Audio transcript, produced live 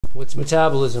What's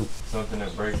metabolism? Something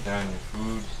that breaks down your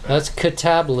food. That's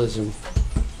catabolism,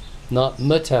 not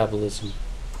metabolism.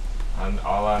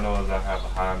 All I know is I have a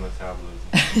high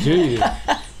metabolism. Do you?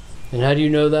 And how do you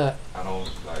know that? I don't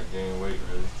gain weight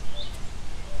really.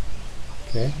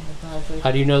 Okay.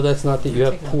 How do you know that's not that you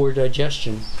have poor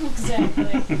digestion?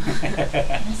 Exactly.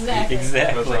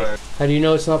 Exactly. How do you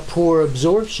know it's not poor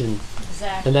absorption?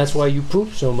 Exactly. And that's why you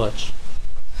poop so much,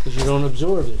 because you don't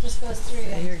absorb it. Just goes through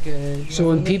you. You're good. So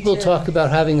when people talk about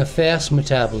having a fast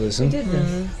metabolism,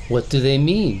 what do they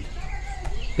mean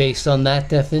based on that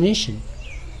definition?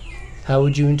 How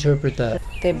would you interpret that?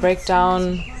 They break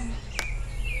down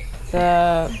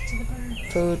the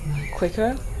food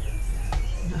quicker.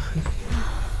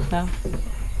 No.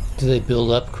 Do they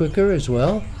build up quicker as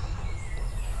well?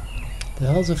 The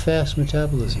hell's a fast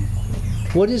metabolism?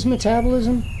 What is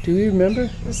metabolism? Do you remember?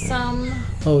 The sum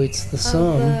Oh, it's the of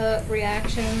sum. the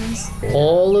reactions.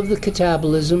 All of the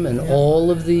catabolism and all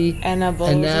of the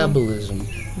Anabolism.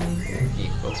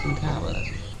 Equals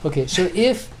metabolism. Okay, so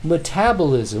if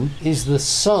metabolism is the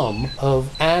sum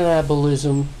of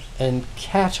anabolism and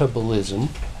catabolism,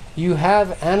 you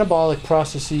have anabolic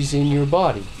processes in your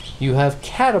body. You have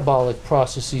catabolic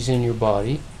processes in your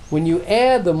body. When you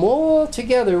add them all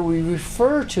together, we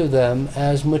refer to them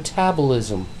as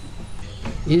metabolism.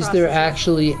 Is there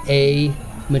actually a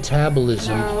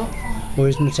metabolism? No. Or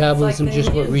is metabolism It's like just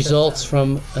the what immune results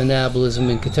from anabolism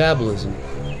and catabolism?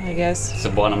 I guess. It's the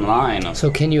bottom line of So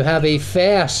can you have a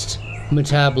fast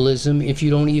metabolism if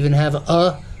you don't even have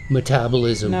a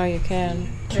metabolism? No, you can.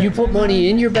 You put money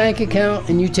in your bank account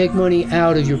and you take money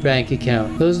out of your bank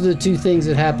account. Those are the two things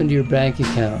that happen to your bank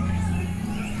account.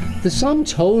 The sum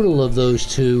total of those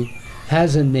two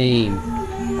has a name,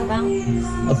 About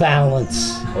a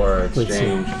balance, Or Let's see.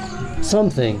 exchange.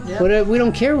 something. But we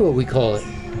don't care what we call it.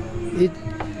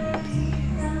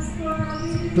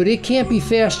 But it can't be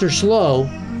fast or slow.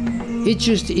 It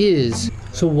just is.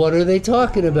 So what are they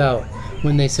talking about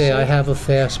when they say I have a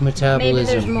fast maybe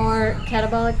there's metabolism? more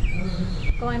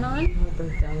catabolic going on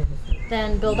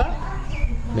than buildup.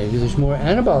 Maybe there's more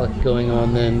anabolic going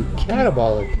on than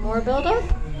catabolic. More buildup.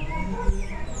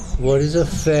 What is a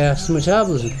fast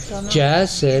metabolism? Don't know.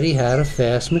 Jazz said he had a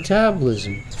fast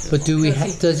metabolism. But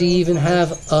does he even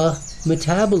have a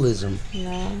metabolism?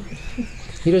 No.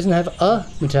 He doesn't have a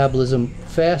metabolism.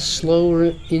 Fast, slow,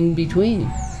 or in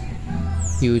between.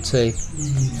 You would say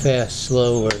fast,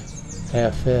 slow, or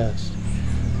half fast.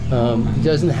 He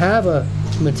doesn't have a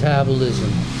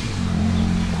metabolism.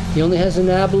 He only has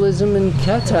anabolism and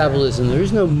catabolism. There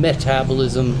is no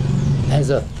metabolism as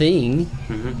a thing.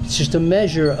 It's just a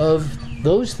measure of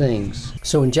those things.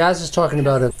 So when Jazz is talking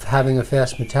about having a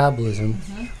fast metabolism,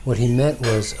 what he meant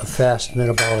was a fast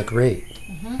metabolic rate.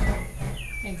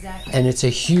 Exactly. And it's a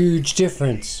huge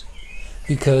difference,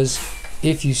 because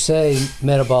if you say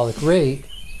metabolic rate,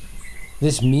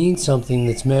 this means something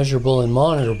that's measurable and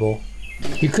monitorable.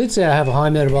 You could say I have a high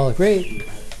metabolic rate.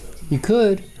 You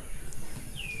could,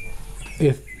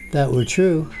 if that were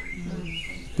true,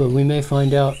 but we may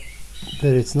find out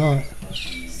that it's not.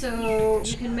 So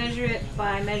you can measure it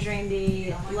by measuring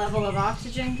the level of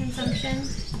oxygen consumption.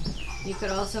 You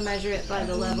could also measure it by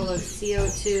the level of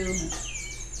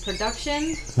CO2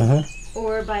 production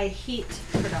or by heat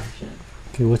production.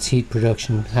 Okay, what's heat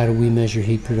production? How do we measure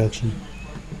heat production?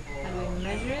 How do we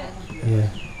measure it?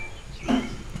 Yeah.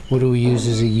 What do we use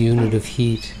as a unit of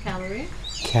heat? Calorie.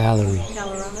 Calorie.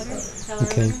 Calorimeter.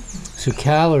 Okay. So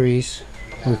calories,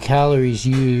 or calories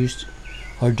used,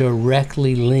 are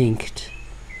directly linked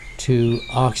to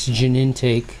oxygen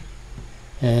intake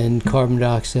and carbon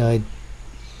dioxide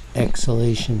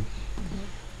exhalation.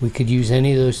 We could use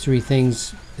any of those three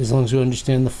things as long as we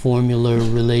understand the formula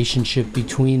relationship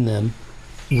between them.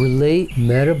 Relate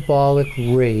metabolic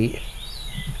rate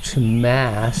to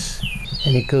mass,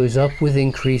 and it goes up with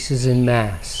increases in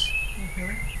mass.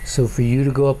 So for you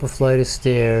to go up a flight of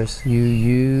stairs, you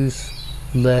use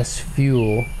less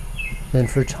fuel than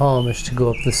for Thomas to go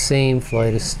up the same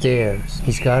flight of stairs.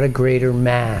 He's got a greater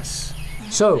mass.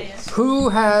 So, who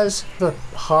has the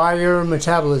higher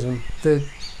metabolism? The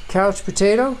couch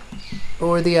potato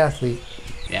or the athlete?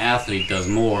 the athlete does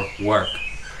more work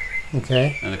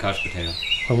Okay. than the couch potato.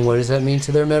 And what does that mean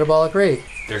to their metabolic rate?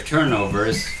 Their turnover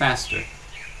is faster.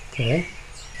 Okay.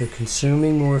 They're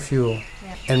consuming more fuel.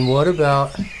 Yeah. And what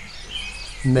about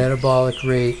metabolic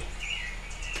rate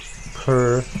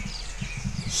per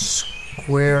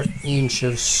square inch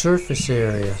of surface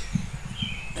area?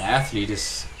 The athlete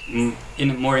is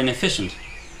more inefficient.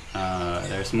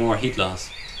 There's more heat loss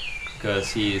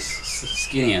because he is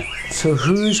skinnier. So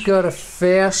who's got a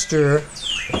faster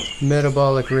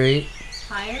metabolic rate?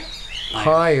 Higher?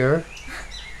 higher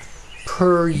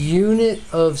per unit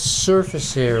of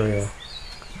surface area.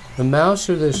 The mouse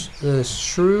or the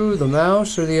shrew, the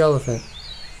mouse or the elephant?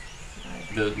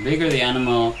 The bigger the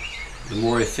animal, the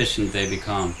more efficient they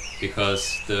become,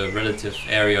 because the relative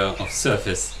area of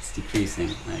surface is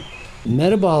decreasing.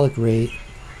 Metabolic rate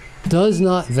does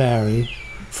not vary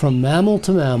from mammal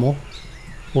to mammal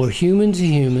or human to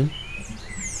human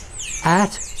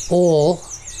at all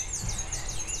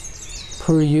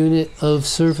per unit of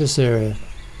surface area.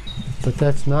 But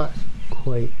that's not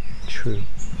quite true.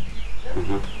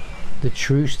 The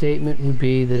true statement would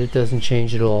be that it doesn't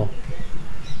change at all.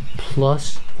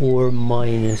 Plus or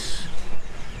minus.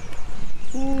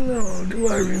 No, do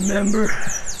I remember?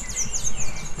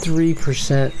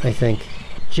 3%, I think.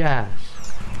 Jazz.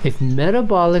 If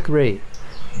metabolic rate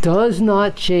does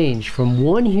not change from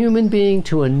one human being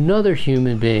to another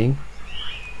human being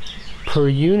per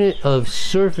unit of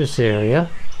surface area,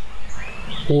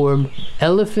 or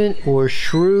elephant or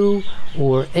shrew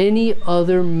or any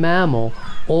other mammal,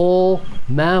 all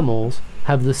mammals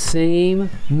have the same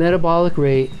metabolic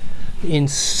rate in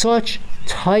such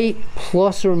tight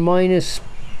plus or minus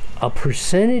a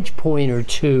percentage point or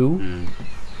two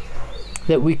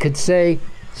that we could say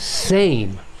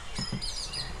same.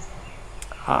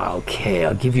 Okay,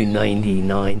 I'll give you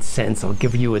 99 cents. I'll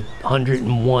give you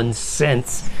 101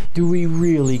 cents. Do we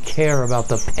really care about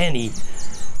the penny?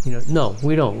 You know, no,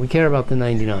 we don't. We care about the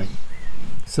 99.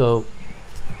 So,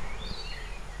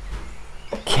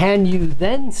 can you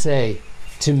then say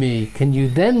to me, can you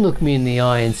then look me in the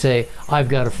eye and say, I've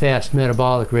got a fast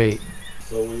metabolic rate?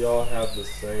 So we all have the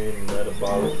same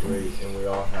metabolic rate and we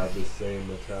all have the same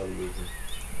metabolism.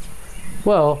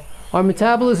 Well, our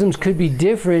metabolisms could be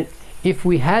different if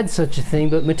we had such a thing,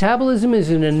 but metabolism is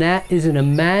an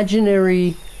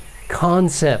imaginary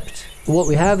concept. What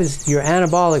we have is your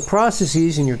anabolic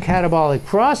processes and your catabolic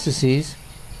processes.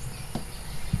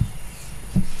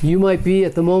 You might be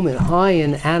at the moment high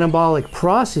in anabolic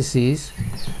processes,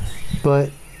 but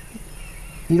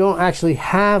you don't actually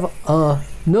have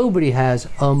nobody has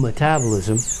a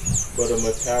metabolism. But a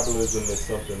metabolism is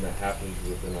something that happens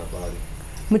within our body.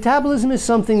 Metabolism is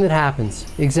something that happens,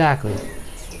 exactly.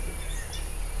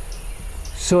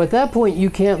 So at that point, you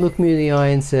can't look me in the eye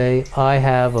and say, I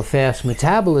have a fast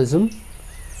metabolism,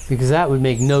 because that would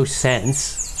make no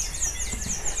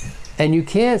sense. And you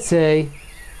can't say,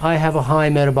 I have a high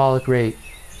metabolic rate,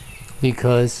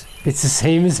 because it's the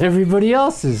same as everybody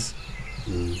else's.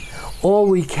 All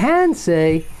we can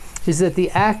say is that the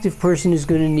active person is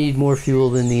going to need more fuel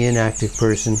than the inactive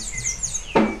person.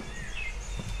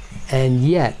 And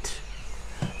yet,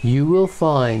 you will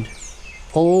find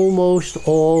almost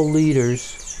all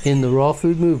leaders in the raw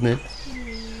food movement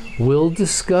will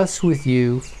discuss with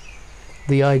you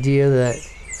the idea that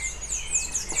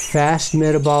fast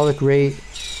metabolic rate,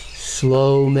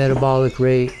 slow metabolic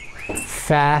rate,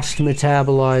 fast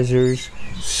metabolizers,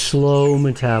 slow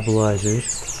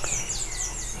metabolizers,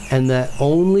 and that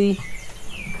only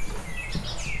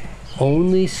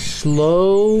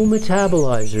slow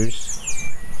metabolizers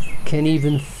can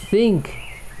even think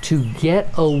to get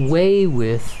away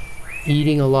with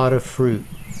eating a lot of fruit.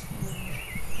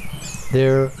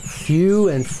 They're few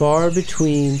and far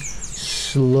between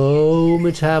slow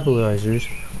metabolizers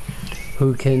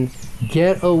who can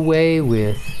get away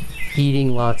with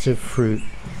eating lots of fruit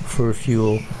for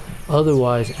fuel.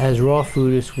 Otherwise, as raw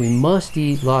foodists, we must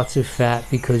eat lots of fat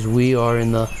because we are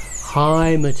in the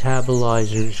high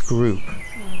metabolizers group,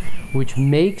 which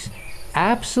makes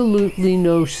absolutely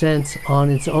no sense on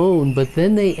its own. But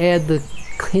then they add the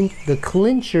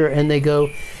clincher and they go,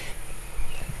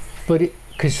 but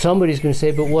because somebody's going to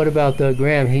say, but what about Doug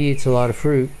Graham? He eats a lot of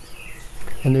fruit.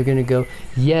 And they're going to go,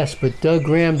 yes, but Doug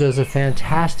Graham does a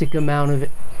fantastic amount of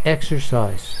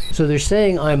exercise. So they're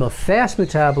saying I'm a fast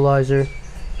metabolizer,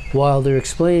 while they're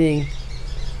explaining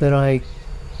that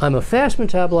I'm a fast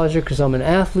metabolizer because I'm an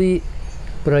athlete,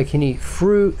 but I can eat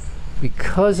fruit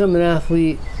because I'm an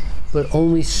athlete, but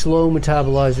only slow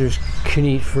metabolizers can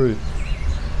eat fruit.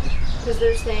 Because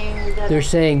they're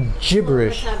saying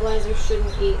gibberish. Slow metabolizers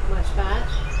shouldn't eat much fat,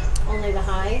 only the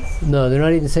highs. No, they're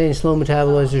not even saying slow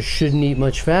metabolizers shouldn't eat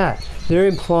much fat. They're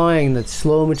implying that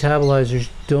slow metabolizers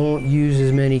don't use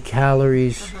as many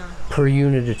calories per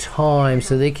unit of time,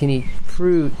 so they can eat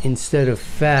fruit instead of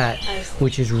fat,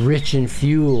 which is rich in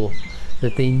fuel.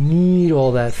 That they need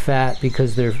all that fat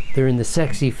because they're in the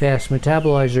sexy fast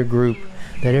metabolizer group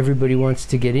that everybody wants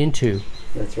to get into.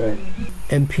 That's right.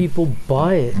 And people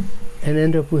buy it and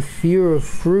end up with fear of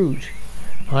fruit.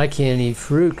 I can't eat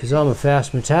fruit because I'm a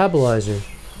fast metabolizer.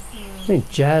 I think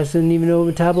Jazz doesn't even know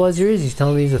what metabolizer is. He's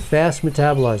telling me he's a fast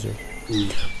metabolizer.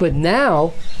 But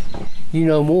now, you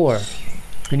know more.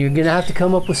 And you're going to have to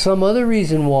come up with some other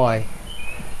reason why.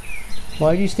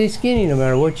 Why do you stay skinny no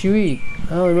matter what you eat?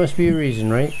 Oh, there must be a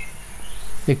reason, right?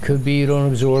 It could be you don't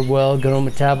absorb well, don't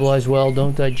metabolize well,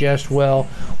 don't digest well,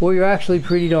 or you're actually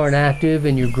pretty darn active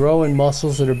and you're growing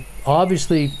muscles that are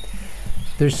obviously,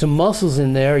 there's some muscles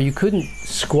in there. You couldn't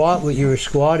squat what you were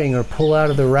squatting or pull out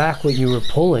of the rack what you were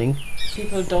pulling.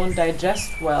 People don't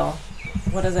digest well.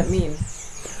 What does that mean?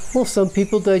 Well, some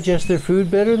people digest their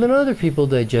food better than other people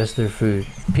digest their food.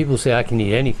 People say, I can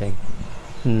eat anything.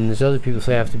 And there's other people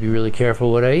say, I have to be really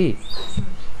careful what I eat.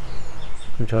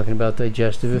 We're talking about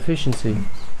digestive efficiency.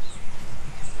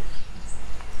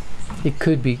 It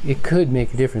could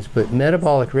make a difference, but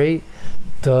metabolic rate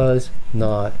does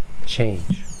not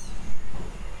change.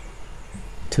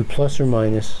 To plus or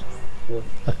minus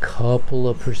a couple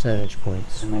of percentage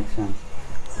points. That makes sense.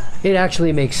 It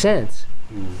actually makes sense.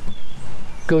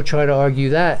 Go try to argue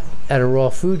that at a raw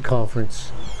food conference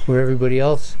where everybody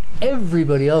else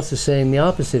is saying the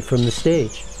opposite from the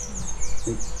stage.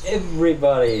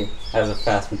 Everybody has a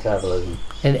fast metabolism.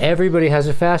 And everybody has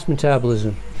a fast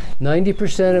metabolism.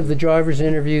 90% of the drivers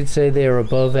interviewed say they are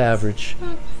above average.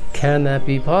 Can that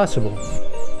be possible?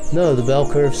 No, the bell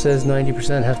curve says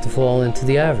 90% have to fall into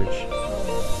the average.